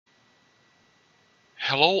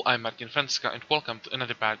Hello, I'm Fencka and welcome to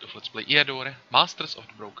another part of Let's Play Eador, Masters of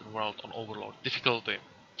the Broken World on Overlord difficulty.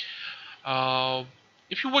 Uh,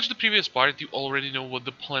 if you watched the previous part, you already know what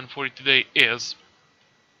the plan for today is.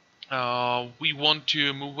 We want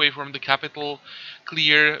to move away from the capital,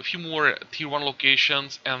 clear a few more tier 1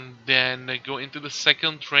 locations, and then go into the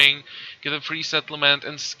second ring, get a free settlement,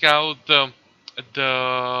 and scout the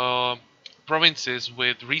provinces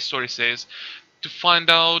with resources to find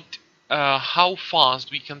out how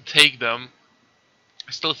fast we can take them.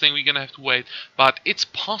 I still think we're gonna have to wait, but it's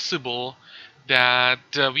possible that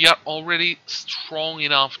we are already strong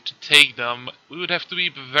enough to take them. We would have to be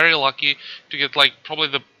very lucky to get like probably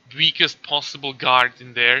the weakest possible guard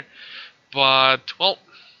in there, but well,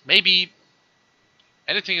 maybe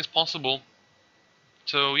anything is possible.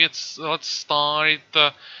 So let's start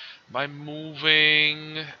by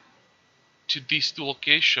moving to these two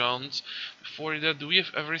locations. Before that, do we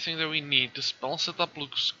have everything that we need? The spell setup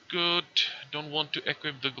looks good. Don't want to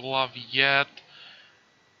equip the glove yet.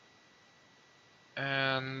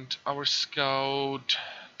 And our scout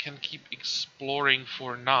can keep exploring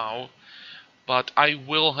for now, but I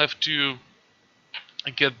will have to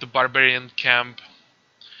get the barbarian camp.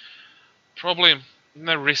 Probably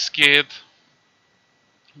not risk it.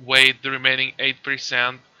 Wait the remaining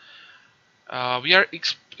 8%. We are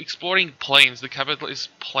exploring plains. The capital is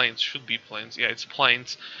plains. Should be plains. Yeah, it's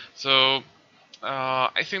plains. So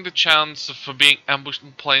I think the chance of being ambushed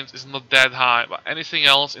in plains is not that high. But anything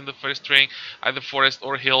else in the first ring, either forest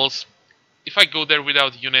or hills, if I go there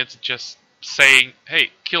without units, just saying,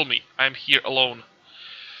 "Hey, kill me. I'm here alone."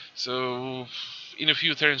 So in a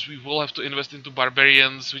few turns we will have to invest into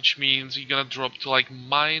barbarians, which means we're gonna drop to like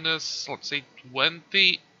minus, let's say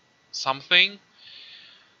 20 something.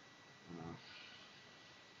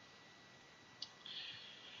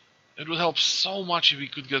 It would help so much if we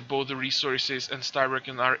could get both the resources and start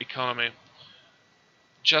working our economy.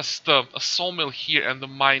 Just a sawmill here and the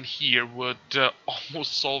mine here would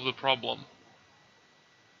almost solve the problem.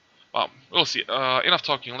 Well, we'll see. Enough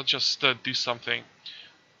talking, let's just do something.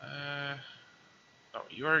 No,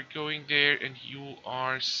 you are going there and you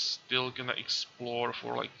are still gonna explore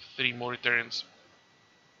for like 3 more turns.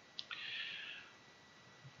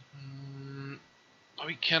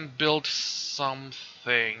 We can build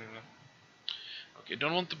something. Okay,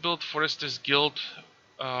 don't want to build Forester's Guild.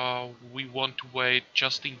 We want to wait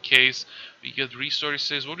just in case we get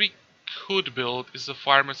resources. What we could build is a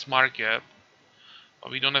farmer's market. But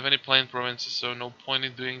we don't have any plain provinces, so no point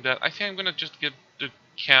in doing that. I think I'm gonna just get the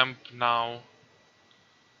camp now.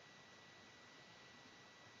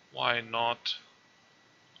 Why not?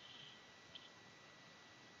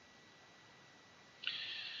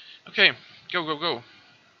 Okay, go, go, go.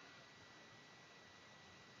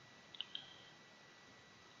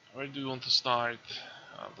 Where do you want to start?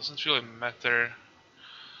 Doesn't really matter.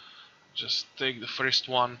 Just take the first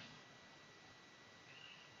one.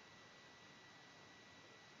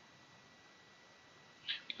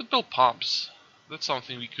 We could build pubs. That's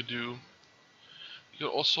something we could do. We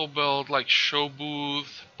could also build like show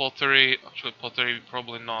booth, pottery. Actually, pottery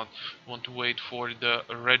probably not. We want to wait for the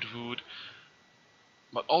redwood.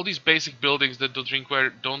 But all these basic buildings that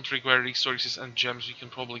don't require resources and gems, we can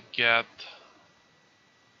probably get.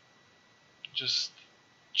 Just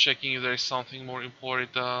checking if there is something more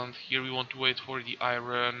important. Here we want to wait for the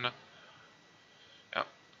iron. Yeah,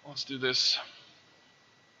 let's do this.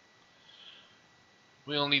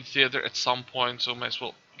 We'll need theater at some point, so might as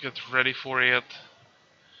well get ready for it.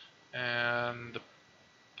 And the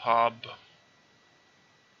pub.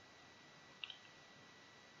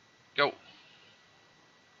 Go.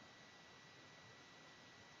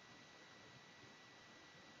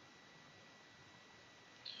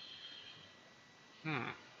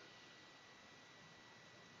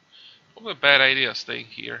 Probably a bad idea staying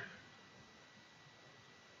here.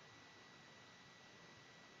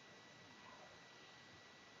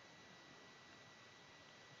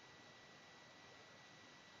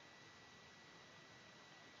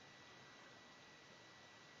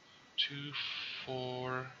 Two,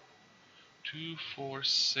 4, 2, 4,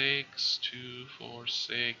 6, 2, 4,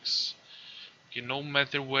 6. Okay, no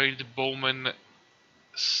matter where the bowman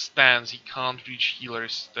stands, he can't reach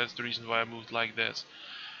healers. That's the reason why I moved like this.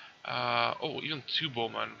 Oh, even 2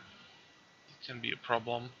 bowmen. It can be a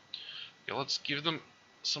problem. Okay, let's give them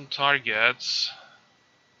some targets.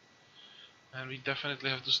 And we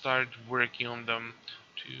definitely have to start working on them.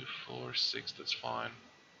 2, 4, 6, that's fine.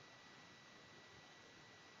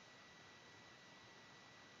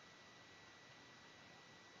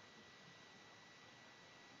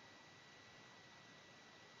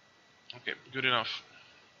 Okay, good enough.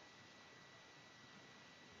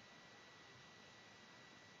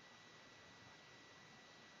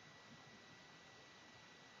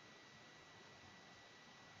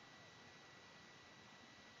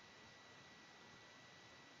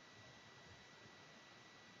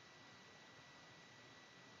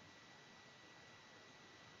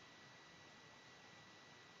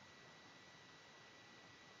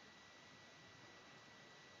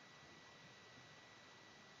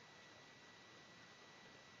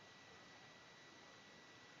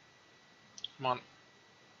 Come on.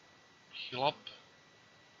 Heal up.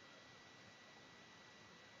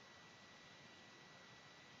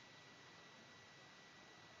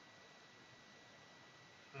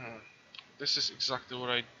 This is exactly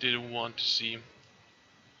what I didn't want to see.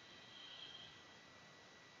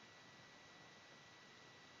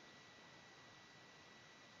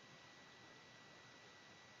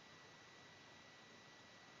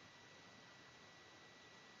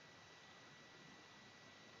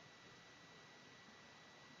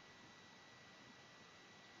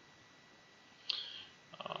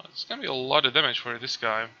 It's gonna be a lot of damage for this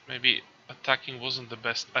guy. Maybe attacking wasn't the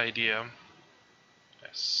best idea.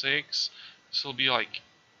 6. This will be like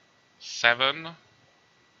 7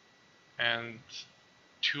 and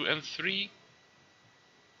 2 and 3.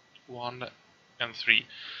 1 and 3.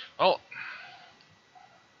 Well,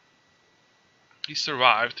 he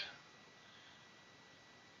survived.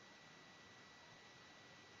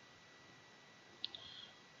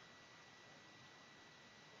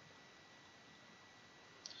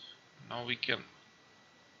 Now we can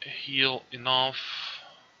heal enough.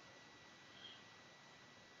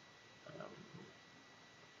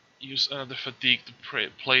 Use another fatigue to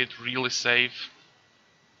play it really safe.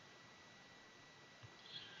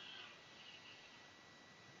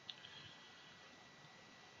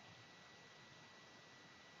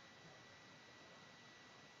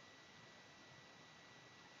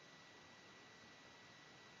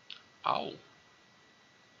 Ow.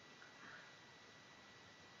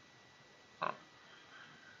 Huh.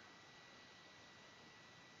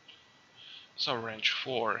 So range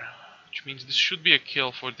 4, which means this should be a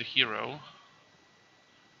kill for the hero.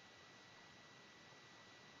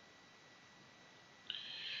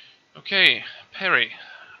 Okay, parry.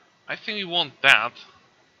 I think we want that.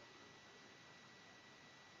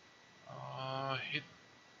 Hit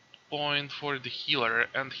point for the healer,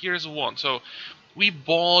 and here's one. So we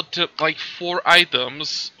bought like 4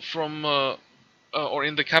 items from or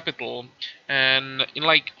in the capital, and in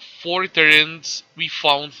like 4 turns we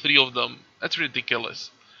found 3 of them. That's ridiculous.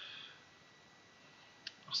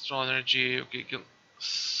 Astral energy. Okay, you can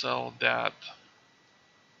sell that.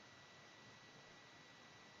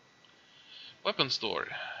 Weapon store.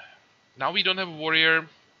 Now we don't have a warrior.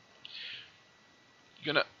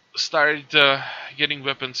 Gonna start getting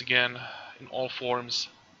weapons again in all forms.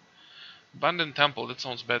 Abandoned temple, that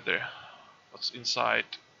sounds better. What's inside?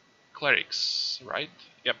 Clerics, right?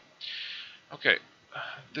 Yep. Okay,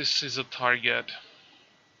 this is a target.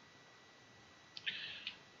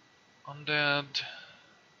 Undead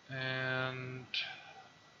and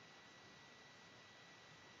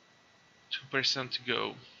 2% to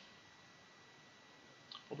go.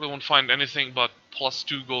 Probably won't find anything, but plus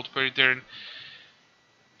 2 gold per turn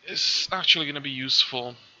is actually gonna be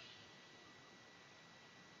useful.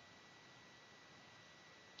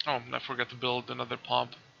 Oh, I forgot to build another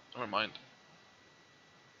pump. Never mind.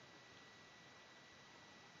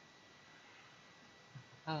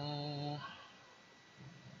 Oh.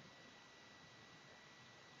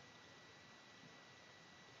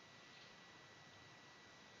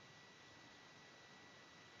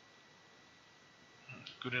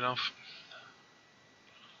 Good enough.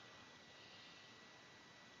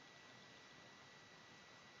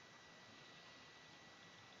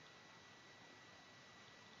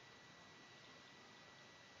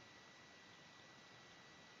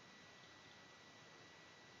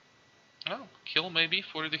 Oh, kill maybe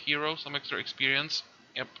for the hero, some extra experience.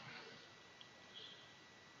 Yep.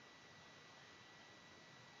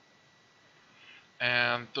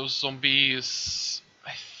 And those zombies,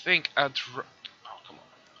 I think oh, come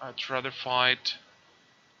on. I'd rather fight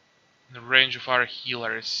in the range of our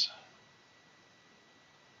healers.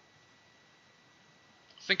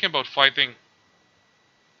 Thinking about fighting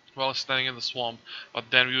while standing in the swamp, but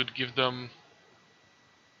then we would give them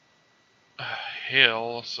a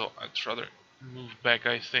hill, so I'd rather move back,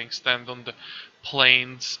 I think, stand on the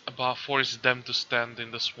plains above, force them to stand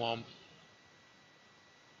in the swamp.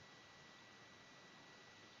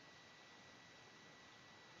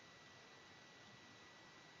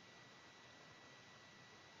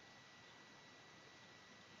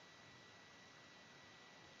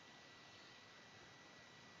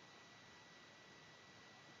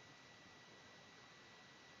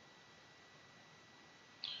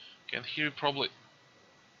 Okay, and here we probably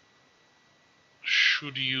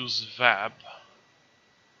should use VAB.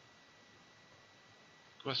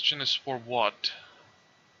 Question is for what?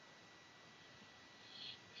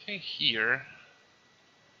 I think here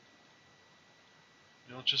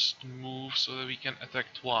we'll just move so that we can attack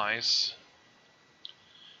twice,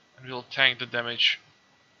 and we'll tank the damage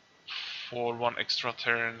for 1 extra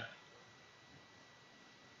turn.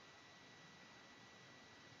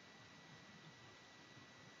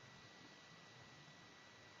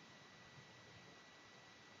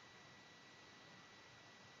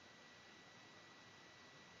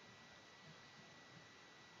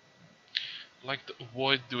 like to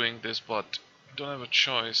avoid doing this, but don't have a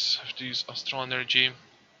choice. I have to use astral energy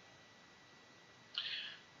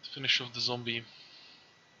to finish off the zombie.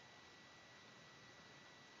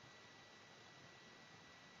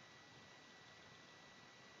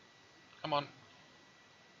 Come on.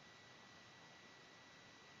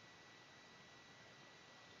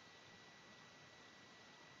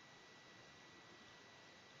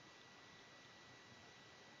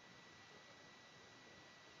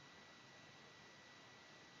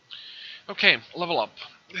 Okay, level up.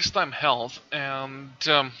 This time health, and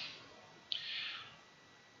I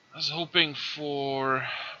was hoping for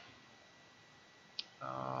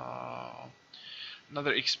uh,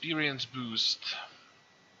 another experience boost,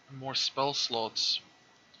 more spell slots.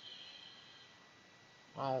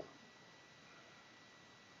 Well,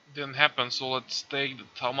 didn't happen, so let's take the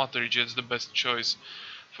Thaumaturgy. It's the best choice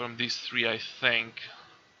from these three, I think.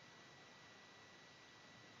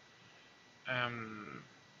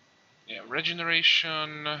 Yeah,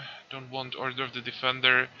 regeneration. Don't want Order of the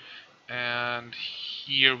Defender, and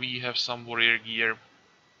here we have some warrior gear.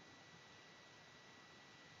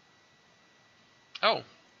 Oh,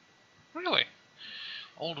 really?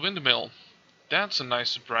 Old windmill. That's a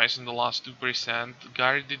nice surprise in the last 2%.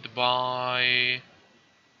 Guarded by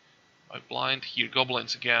blind. Here,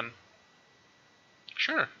 goblins again.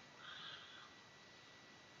 Sure.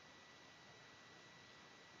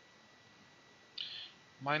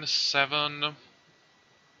 -7.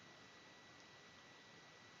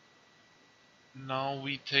 Now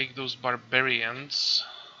we take those barbarians.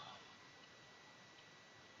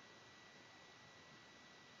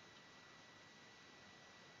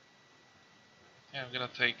 Yeah, I'm gonna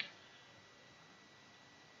take.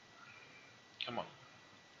 Come on.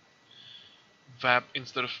 VAP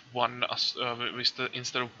instead of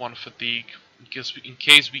instead of one fatigue. In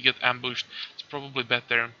case we get ambushed, it's probably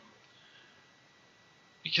better.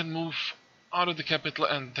 We can move out of the capital,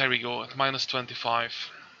 and there we go at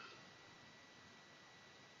 -25.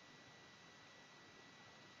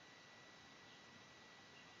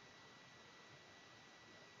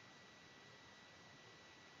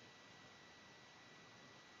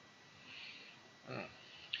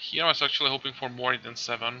 Here I was actually hoping for more than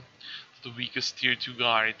 7. The weakest tier 2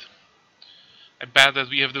 guard. I bet that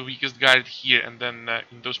we have the weakest guard here, and then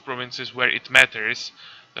in those provinces where it matters,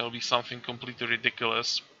 there will be something completely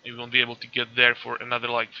ridiculous. We won't be able to get there for another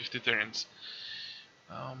like 50 turns.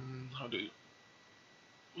 How do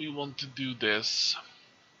we want to do this?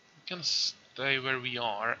 We can stay where we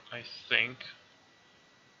are, I think.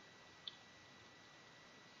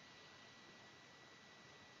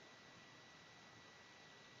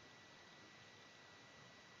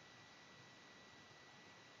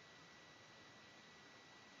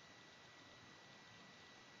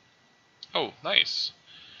 Oh, nice.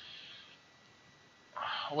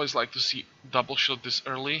 Always like to see double shot this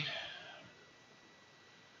early.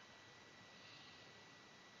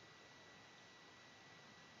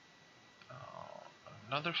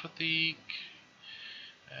 Another fatigue.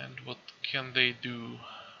 And what can they do?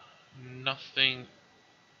 Nothing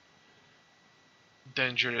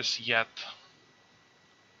dangerous yet.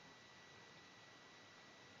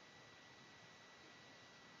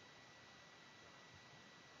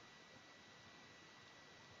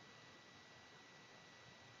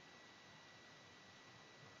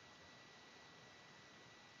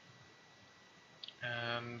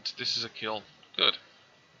 And this is a kill. Good.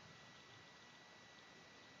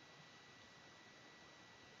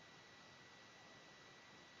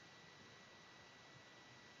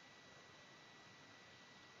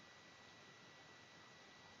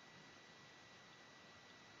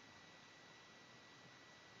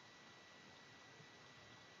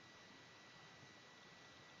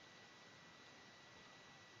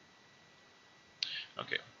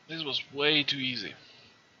 Okay, this was way too easy.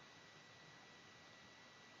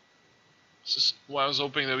 This is why I was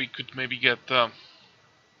hoping that we could maybe get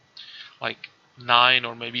like 9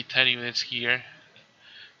 or maybe 10 units here.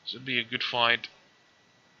 This would be a good fight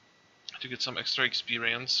to get some extra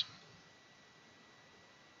experience.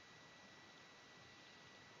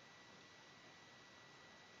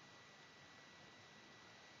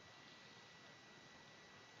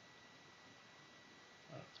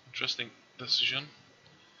 Interesting decision.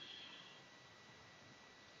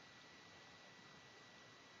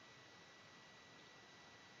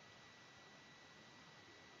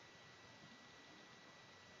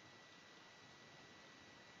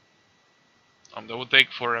 That would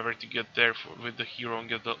take forever to get there with the hero and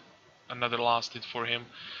get another last hit for him.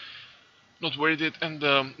 Not worth it, and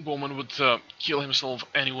Bowman would kill himself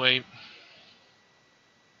anyway.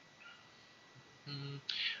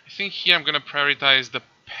 I think here I'm gonna prioritize the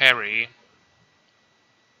parry.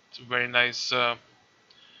 It's a very nice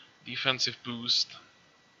defensive boost.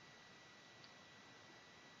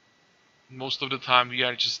 Most of the time we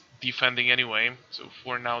are just defending anyway, so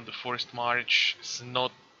for now the forced march is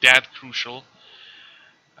not that crucial.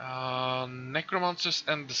 Necromancers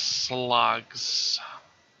and the slugs.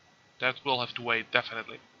 That will have to wait,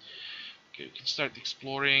 definitely. Okay, we can start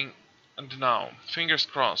exploring. And now, fingers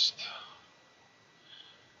crossed.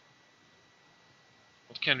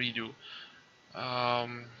 What can we do? It's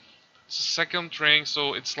a second ring,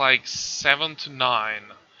 so it's like 7 to 9.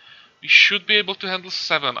 We should be able to handle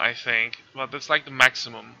 7, I think, but that's like the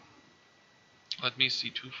maximum. Let me see,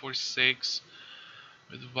 2, 4, 6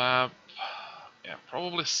 with web. Yeah,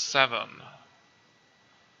 probably 7.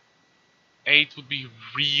 8 would be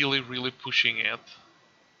really pushing it.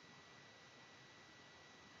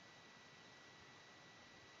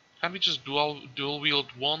 Can we just dual wield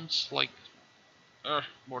once, like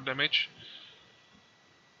more damage?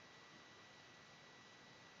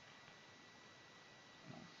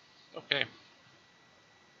 Okay.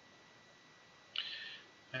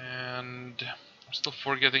 And I'm still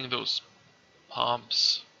forgetting those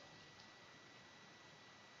pumps.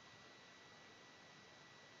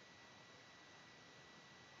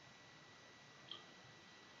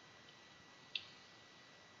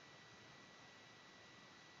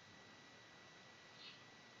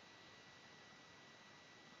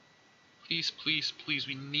 Please,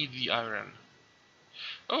 we need the iron.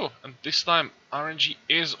 Oh, and this time RNG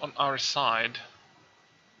is on our side.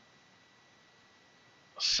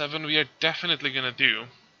 7 we are definitely gonna do.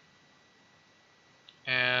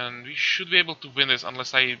 And we should be able to win this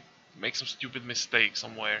unless I make some stupid mistake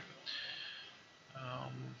somewhere.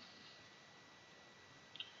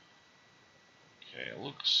 Okay,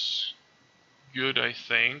 looks good, I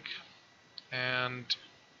think. And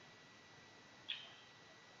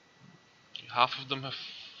half of them have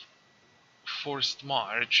forced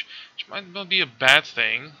march, which might not be a bad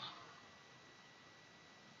thing.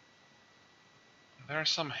 There are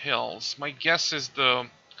some hills. My guess is the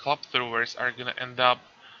club throwers are gonna end up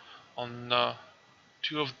on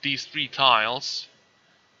 2 of these 3 tiles.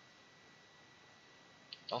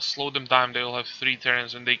 I'll slow them down. They'll have 3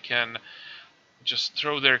 turns and they can just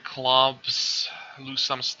throw their clubs, lose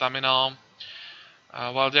some stamina.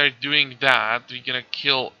 While they're doing that, we're gonna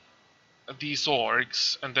kill these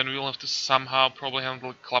orcs, and then we'll have to somehow probably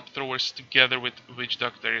handle club throwers together with witch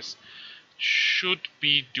doctors. Should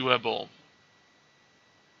be doable.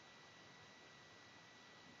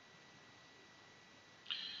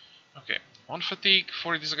 Okay, 1 fatigue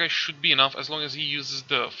for this guy should be enough as long as he uses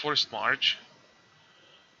the forced march.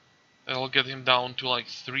 That'll get him down to like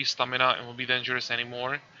 3 stamina and won't be dangerous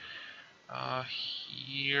anymore.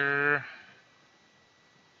 Here...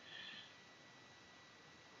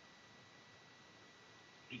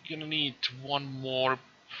 we're gonna need 1 more,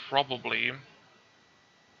 probably.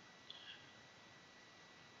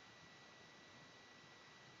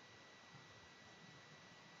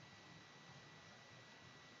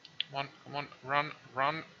 Come on,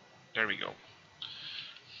 run. There we go.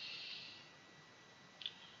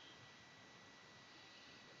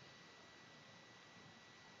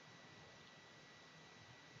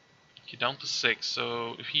 Okay, down to 6.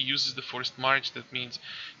 So if he uses the forced march, that means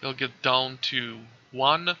he'll get down to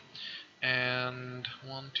 1. And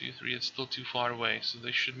 1, 2, 3, it's still too far away. So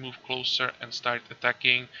they should move closer and start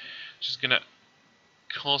attacking. Just gonna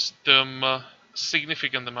cost them a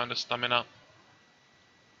significant amount of stamina.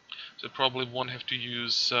 So probably won't have to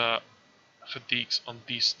use fatigues on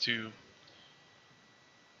these 2.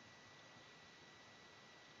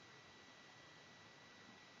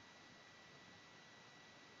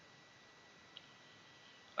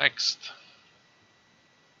 Next.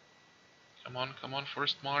 Come on,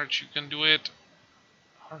 first march, you can do it.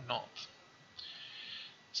 Or not.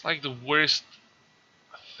 It's like the worst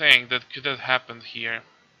thing that could have happened here.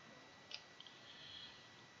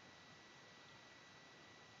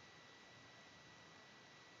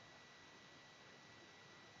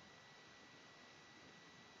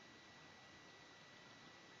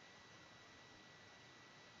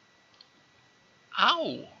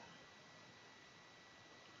 Ow!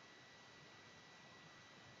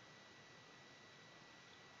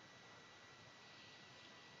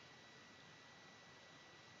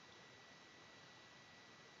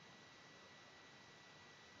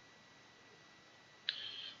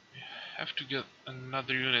 Have to get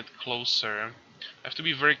another unit closer. I have to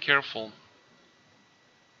be very careful.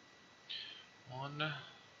 1,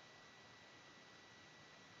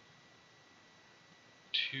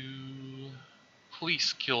 2.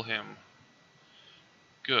 Please kill him.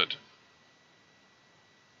 Good.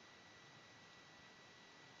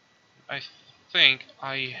 I think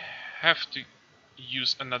I have to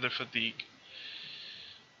use another fatigue.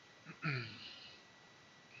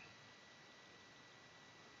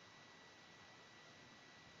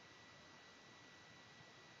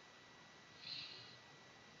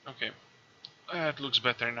 Okay, that looks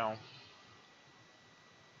better now.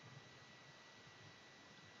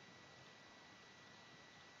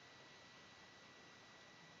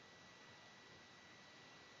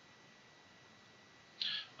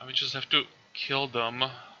 We just have to kill them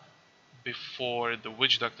before the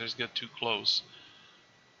witch doctors get too close.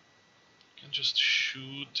 You can just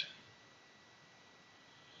shoot.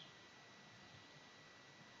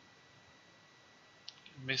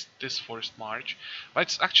 Missed this forced march, but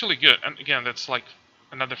it's actually good. And again, that's like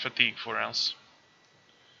another fatigue for us,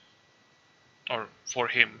 or for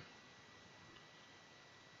him.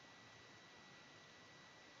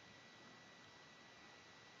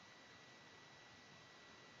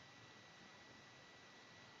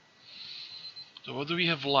 So what do we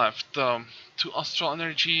have left? Two astral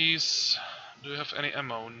energies. Do we have any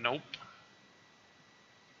ammo? Nope.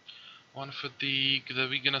 One fatigue that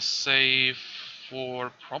we're gonna save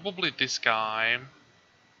for probably this guy.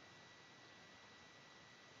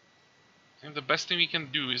 I think the best thing we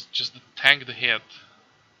can do is just tank the hit.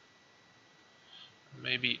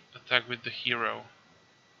 Maybe attack with the hero.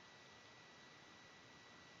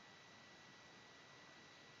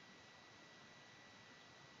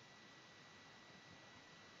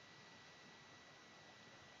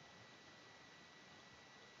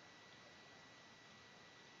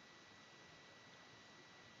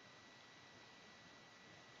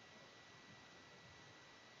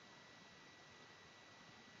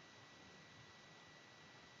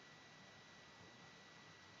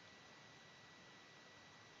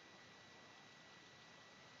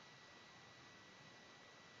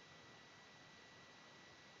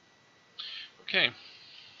 Okay.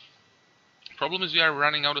 Problem is we are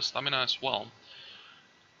running out of stamina as well.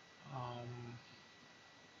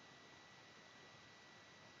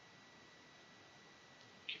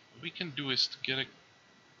 Okay, what we can do is to get a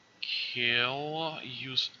kill,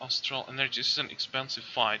 use astral energy. This is an expensive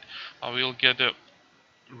fight. I will get a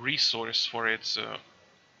resource for it, so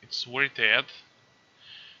it's worth it.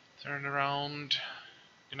 Turn around.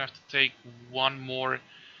 Gonna have to take one more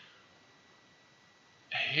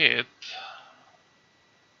hit.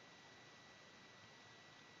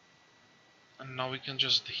 And now we can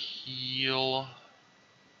just heal.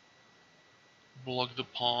 Block the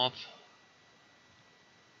path.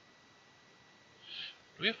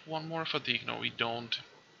 Do we have one more fatigue? No, we don't.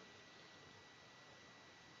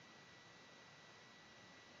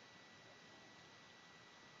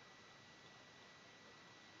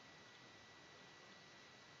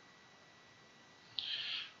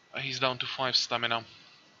 He's down to 5 stamina.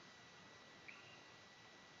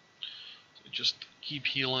 So just keep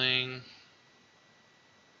healing.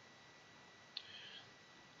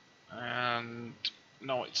 And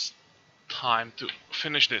now it's time to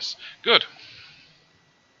finish this. Good.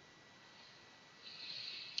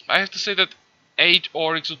 I have to say that 8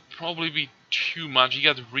 orcs would probably be too much. You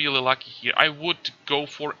got really lucky here. I would go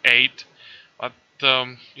for 8, but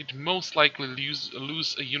it most likely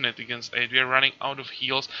lose a unit against 8. We are running out of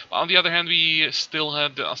heals. But on the other hand, we still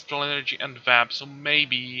had the astral energy and VAP, so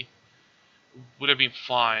maybe would have been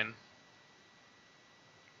fine.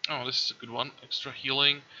 Oh, this is a good one. Extra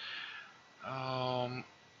healing.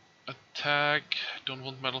 Attack. Don't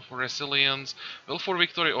want medal for resilience. Well, for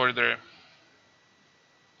victory order.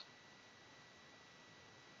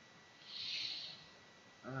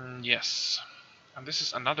 Yes. And this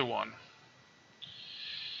is another one.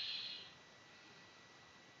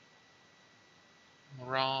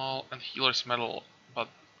 Morale and healer's medal. But,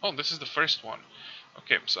 oh, this is the first one.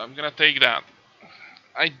 Okay, so I'm gonna take that.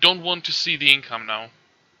 I don't want to see the income now.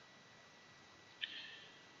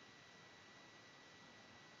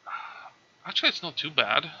 Actually, it's not too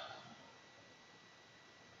bad.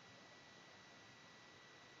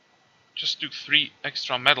 Just took 3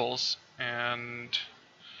 extra medals and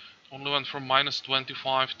only went from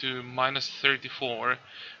 -25 to -34.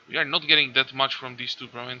 We are not getting that much from these two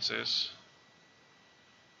provinces.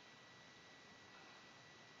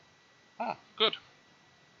 Oh, good.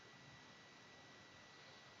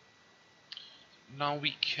 Now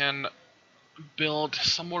we can build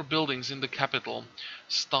some more buildings in the capital.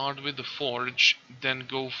 Start with the forge, then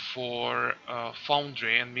go for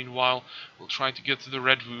foundry, and meanwhile we'll try to get to the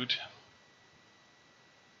redwood.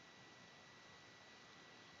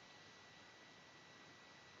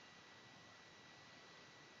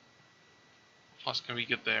 fast can we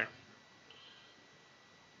get there?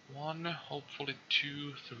 1, hopefully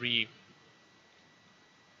 2, 3.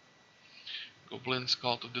 Goblin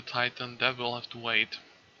Scout of the Titan, that will have to wait.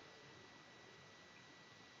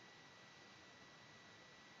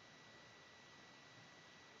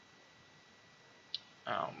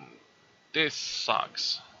 This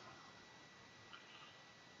sucks.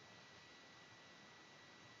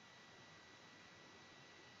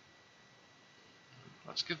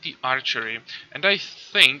 Let's get the archery, and I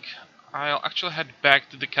think I'll actually head back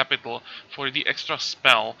to the capital for the extra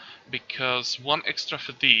spell, because 1 extra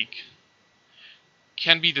fatigue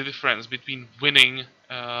can be the difference between winning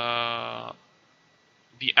the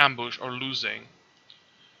ambush or losing.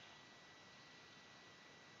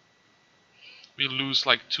 We lose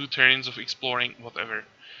like 2 turns of exploring, whatever.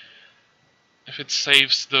 If it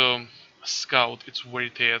saves the scout, it's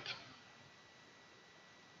worth it.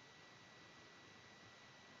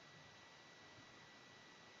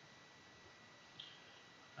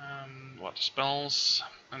 What spells?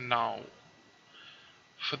 And now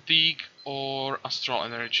fatigue or astral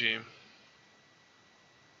energy.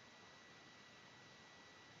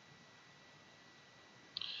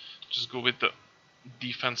 Just go with the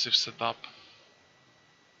defensive setup.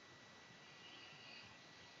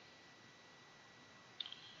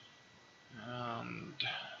 And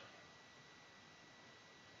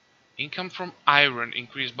income from iron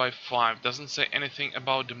increased by 5. Doesn't say anything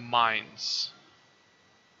about the mines.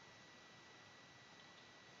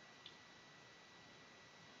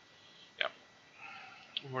 Yep,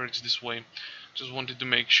 works this way. Just wanted to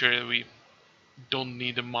make sure that we don't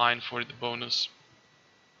need a mine for the bonus.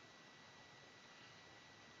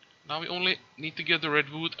 Now we only need to get the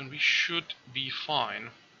redwood and we should be fine.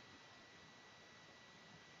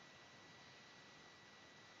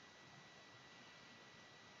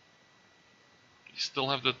 We still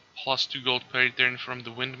have the +2 gold per return from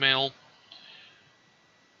the windmill.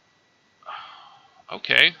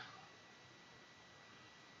 Okay.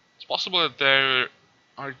 It's possible that there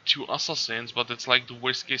are 2 assassins, but it's like the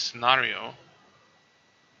worst case scenario.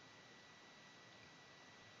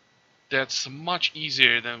 That's much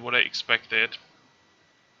easier than what I expected.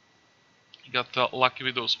 He got lucky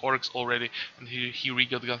with those orcs already, and he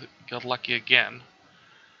got lucky again.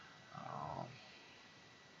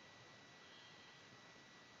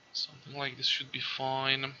 Something like this should be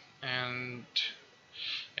fine, and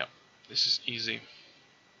yeah, this is easy.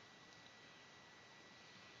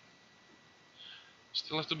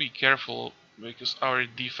 Still have to be careful because our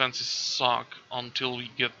defenses suck until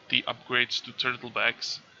we get the upgrades to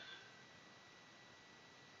turtlebacks.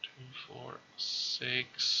 2, 4,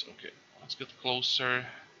 6. Okay, let's get closer.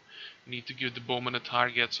 We need to give the bowman a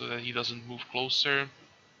target so that he doesn't move closer.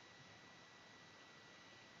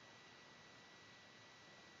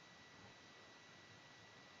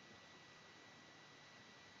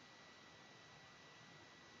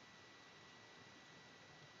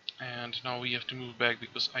 And now we have to move back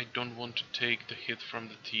because I don't want to take the hit from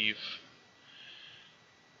the thief.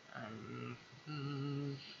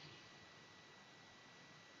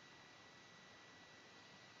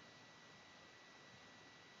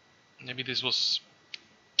 Maybe this was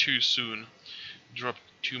too soon. Dropped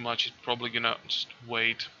too much, it's probably gonna just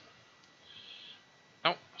wait.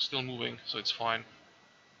 No, still moving, so it's fine.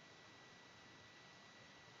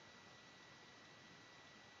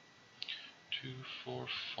 Two, 4,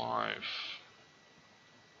 5.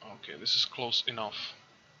 Okay, this is close enough.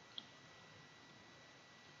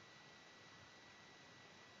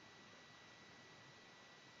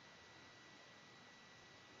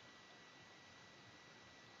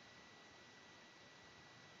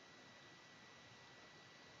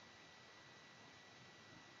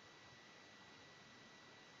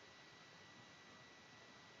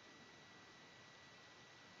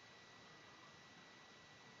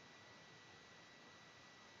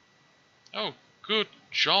 Oh, good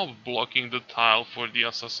job blocking the tile for the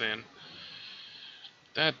assassin.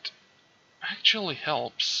 That actually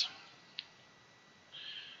helps.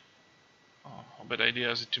 Oh, a bad idea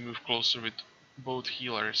is it to move closer with both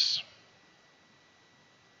healers.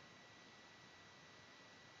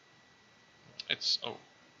 It's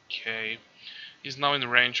okay. He's now in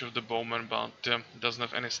range of the bowman, but doesn't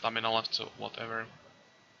have any stamina left, so whatever.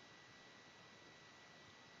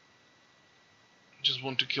 Just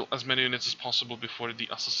want to kill as many units as possible before the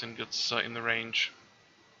assassin gets in the range.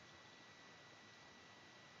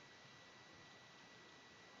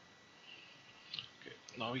 Okay,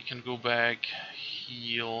 now we can go back,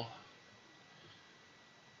 heal,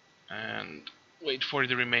 and wait for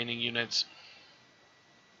the remaining units.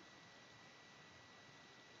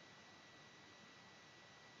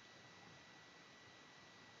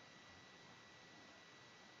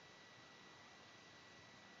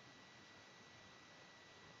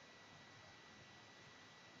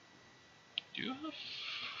 you have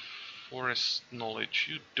forest knowledge?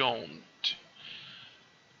 You don't.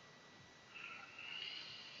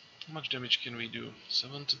 How much damage can we do?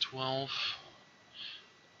 7 to 12.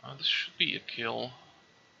 This should be a kill.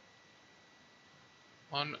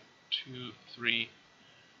 1, 2, 3.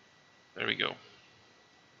 There we go.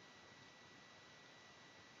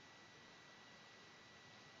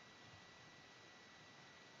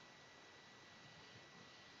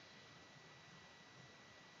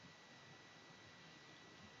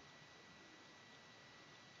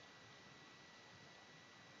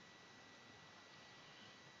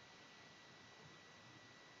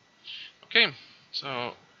 Okay,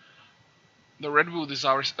 so the redwood is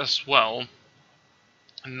ours as well.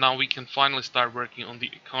 And now we can finally start working on the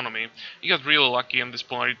economy. We got really lucky in this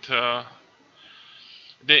point.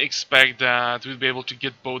 They expect that we'll be able to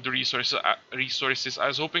get both the resources. I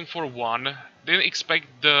was hoping for one. Didn't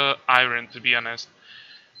expect the iron, to be honest.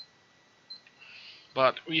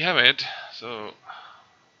 But we have it, so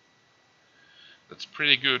that's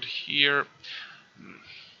pretty good here.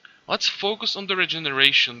 Let's focus on the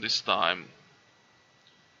regeneration this time.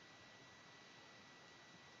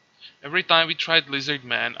 Every time we tried Lizard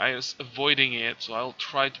Man, I was avoiding it, so I'll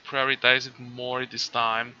try to prioritize it more this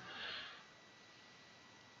time.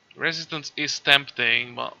 Resistance is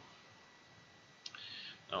tempting, but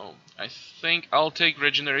no, I think I'll take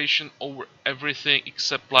regeneration over everything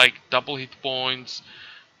except like double hit points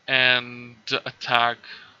and attack.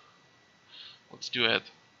 Let's do it.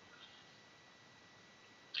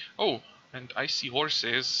 Oh, and I see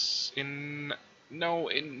horses in... No,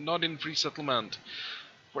 not in free settlement.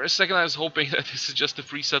 For a second I was hoping that this is just a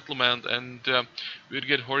free settlement and we would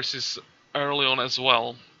get horses early on as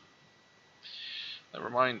well. Never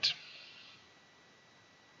mind.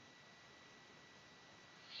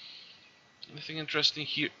 Anything interesting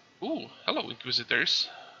here? Ooh, hello Inquisitors.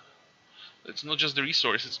 It's not just the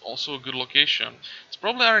resource, it's also a good location. It's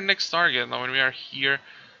probably our next target now when we are here.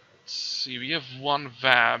 Let's see, we have one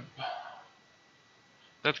VAB.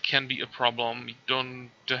 That can be a problem. We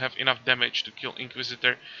don't have enough damage to kill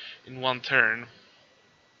Inquisitor in one turn.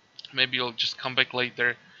 Maybe I'll just come back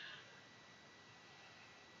later.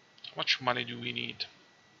 How much money do we need?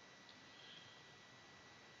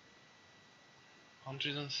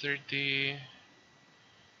 130...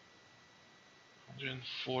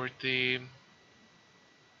 140...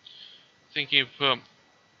 Thinking if the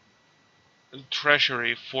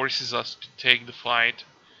treasury forces us to take the fight.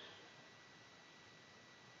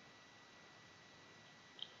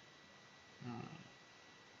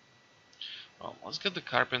 Well, let's get the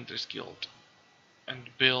Carpenter's Guild and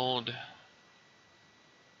build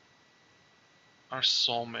our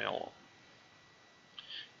sawmill.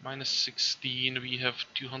 Minus 16, we have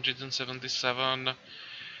 277.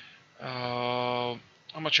 How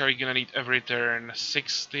much are we gonna need every turn?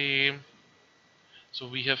 60. So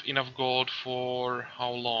we have enough gold for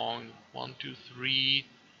how long? 1, 2, 3.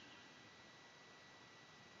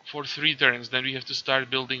 For 3 turns. Then we have to start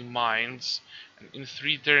building mines. And in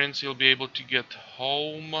 3 turns you'll be able to get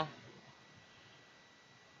home.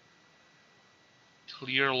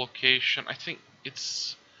 Clear location. I think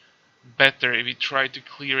it's better if we try to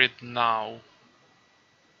clear it now.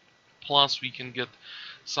 Plus we can get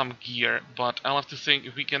some gear, but I'll have to think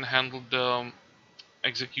if we can handle the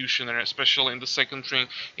executioner, especially in the second ring,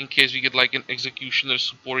 in case we get like an executioner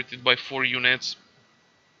supported by 4 units.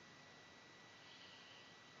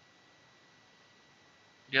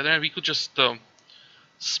 Yeah, then we could just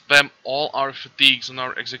spam all our fatigues on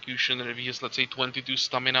our executioner. If he has, let's say, 22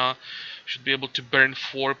 stamina, should be able to burn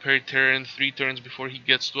 4 per turn. 3 turns before he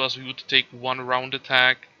gets to us, we would take 1 round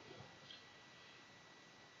attack.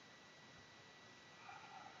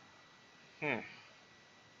 I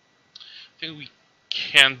think we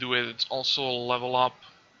can do it. It's also a level up.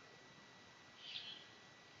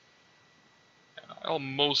 I'll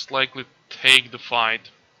most likely take the fight.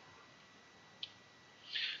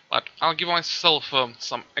 But I'll give myself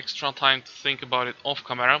some extra time to think about it off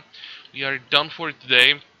camera. We are done for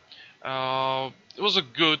today. It was a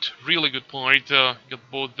good, really good point. Got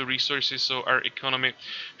both the resources, so our economy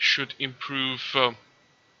should improve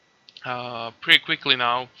pretty quickly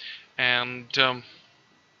now. And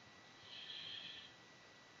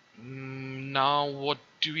now what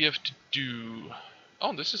do we have to do?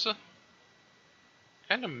 Oh, this is a...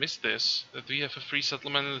 kind of missed this, that we have a free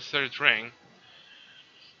settlement in the 3rd ring.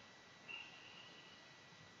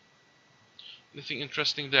 Anything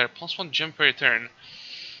interesting there? +1 gem per turn.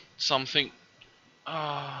 Something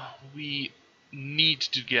we need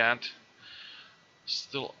to get.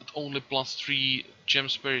 Still at only +3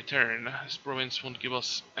 gems per turn. This province won't give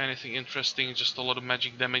us anything interesting, just a lot of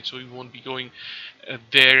magic damage, so we won't be going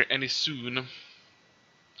there any soon.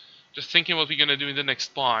 Just thinking what we're gonna do in the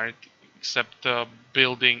next part, except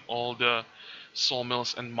building all the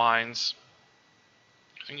sawmills and mines.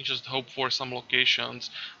 I think you just hope for some locations.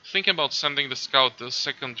 Think about sending the scout to the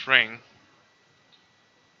second ring.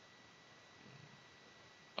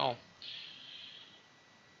 Oh,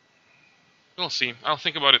 we'll see. I'll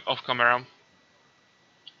think about it off camera.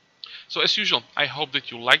 So as usual, I hope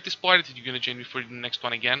that you like this part, that you're gonna join me for the next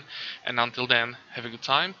one again. And until then, have a good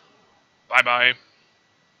time. Bye bye.